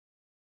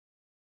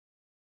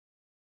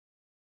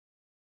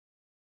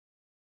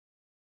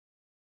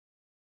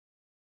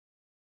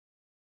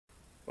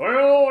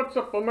Well, what's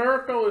up,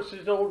 America? This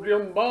is old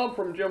Jim Bob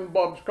from Jim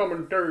Bob's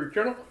Commentary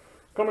channel,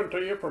 coming to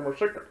you from a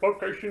secret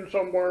location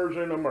somewheres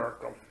in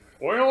America.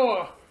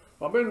 Well,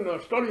 I've been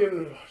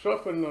studying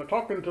stuff and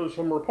talking to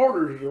some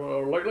reporters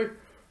lately,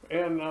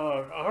 and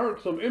I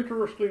heard some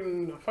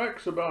interesting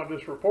facts about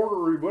this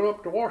reporter. He went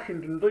up to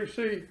Washington,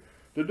 D.C.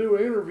 to do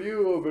an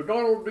interview of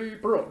Donald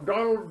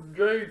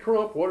J.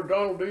 Trump,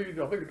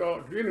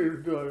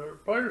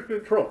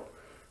 President Trump.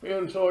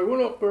 And so he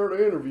went up there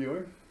to interview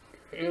him,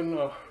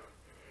 and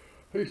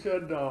he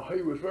said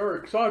he was very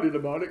excited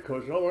about it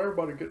because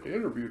everybody get to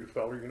interview the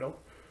fella, you know.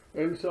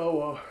 And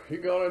so he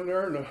got in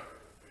there, and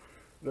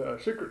the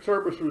Secret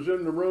Service was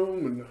in the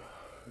room, and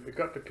they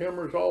got the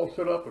cameras all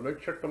set up, and they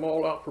checked them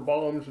all out for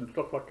bombs and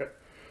stuff like that.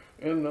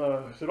 And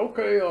said,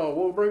 okay,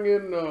 we'll bring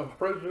in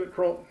President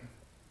Trump,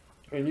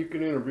 and you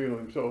can interview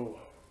him. So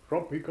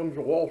Trump, he comes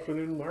waltzing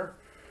in there,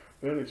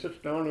 and he sits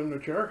down in the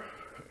chair,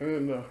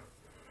 and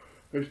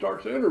he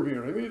starts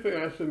interviewing him. He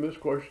asked him this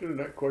question and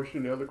that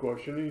question, the other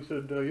question. He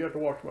said, you have to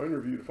watch my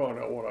interview to find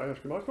out what I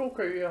asked him. I said,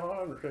 okay, yeah,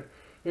 I understand.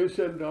 He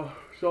said,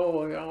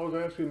 so I was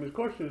asking him his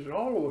questions, and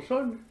all of a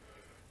sudden,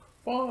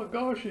 oh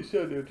gosh, he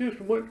said, it just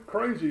went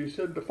crazy. He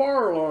said the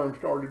fire alarm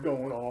started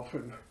going off,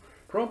 and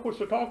Trump was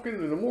talking,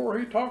 and the more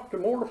he talked, the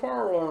more the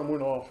fire alarm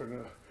went off.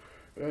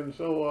 And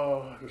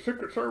so the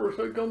Secret Service,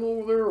 they come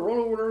over there, run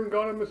over there and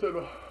got him and said,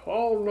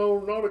 oh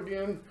no, not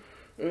again,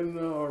 and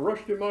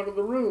rushed him out of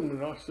the room.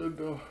 And I said,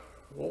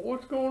 well,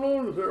 what's going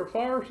on? Is there a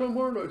fire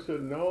somewhere? And I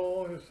said,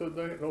 no. He said,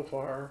 there ain't no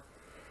fire.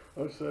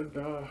 I said,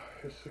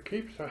 it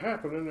keeps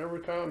happening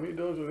every time he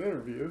does an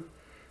interview.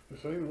 It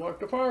seems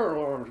like the fire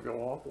alarms go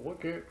off, but we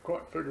can't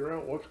quite figure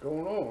out what's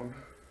going on.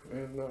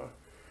 And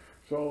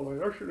so they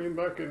ushered him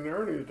back in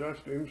there, and he's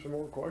asking him some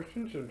more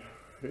questions, and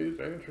he's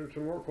answering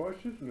some more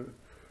questions. And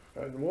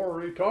the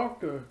more he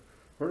talked,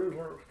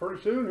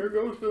 pretty soon, here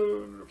goes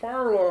the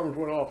fire alarms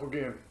went off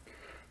again.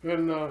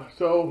 And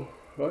so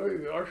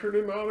they ushered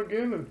him out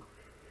again,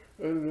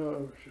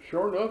 and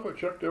sure enough, I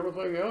checked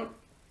everything out,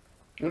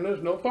 and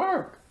there's no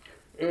fire.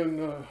 And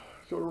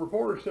so the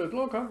reporter said,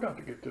 look, I've got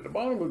to get to the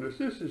bottom of this.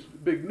 This is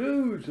big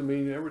news. I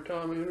mean, every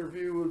time I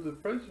interview with the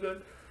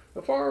president,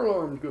 the fire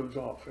alarm goes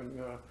off, and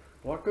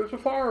like there's a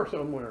fire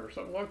somewhere or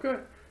something like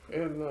that.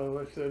 And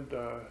they said,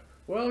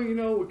 well, you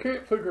know, we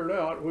can't figure it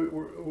out.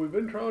 We've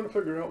been trying to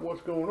figure out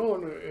what's going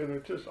on, and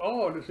it's just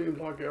odd. It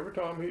seems like every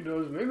time he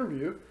does an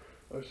interview,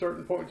 at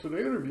certain points of the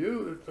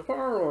interview, the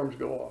fire alarms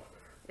go off.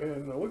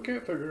 And we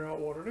can't figure out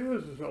what it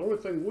is. It's the only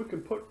thing we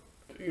can put,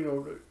 you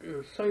know,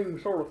 the same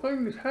sort of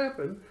things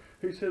happen.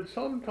 He said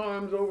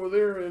sometimes over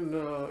there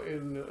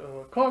in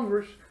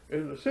Congress,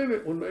 in the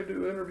Senate, when they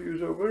do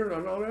interviews over there,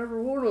 now not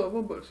every one of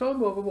them, but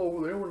some of them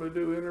over there, when they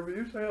do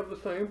interviews, they have the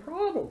same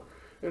problem.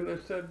 And they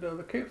said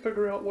they can't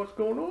figure out what's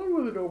going on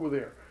with it over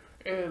there.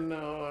 And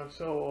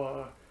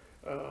so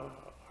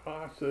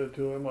I said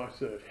to him, I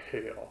said,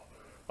 hell.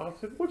 I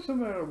said, what's the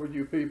matter with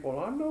you people?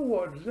 I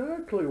know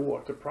exactly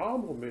what the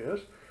problem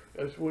is.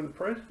 It's when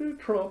President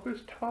Trump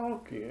is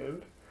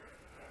talking,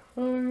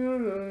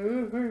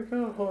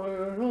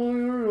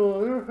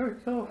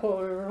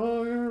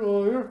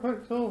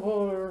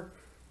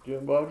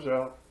 Jim Bob's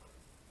out.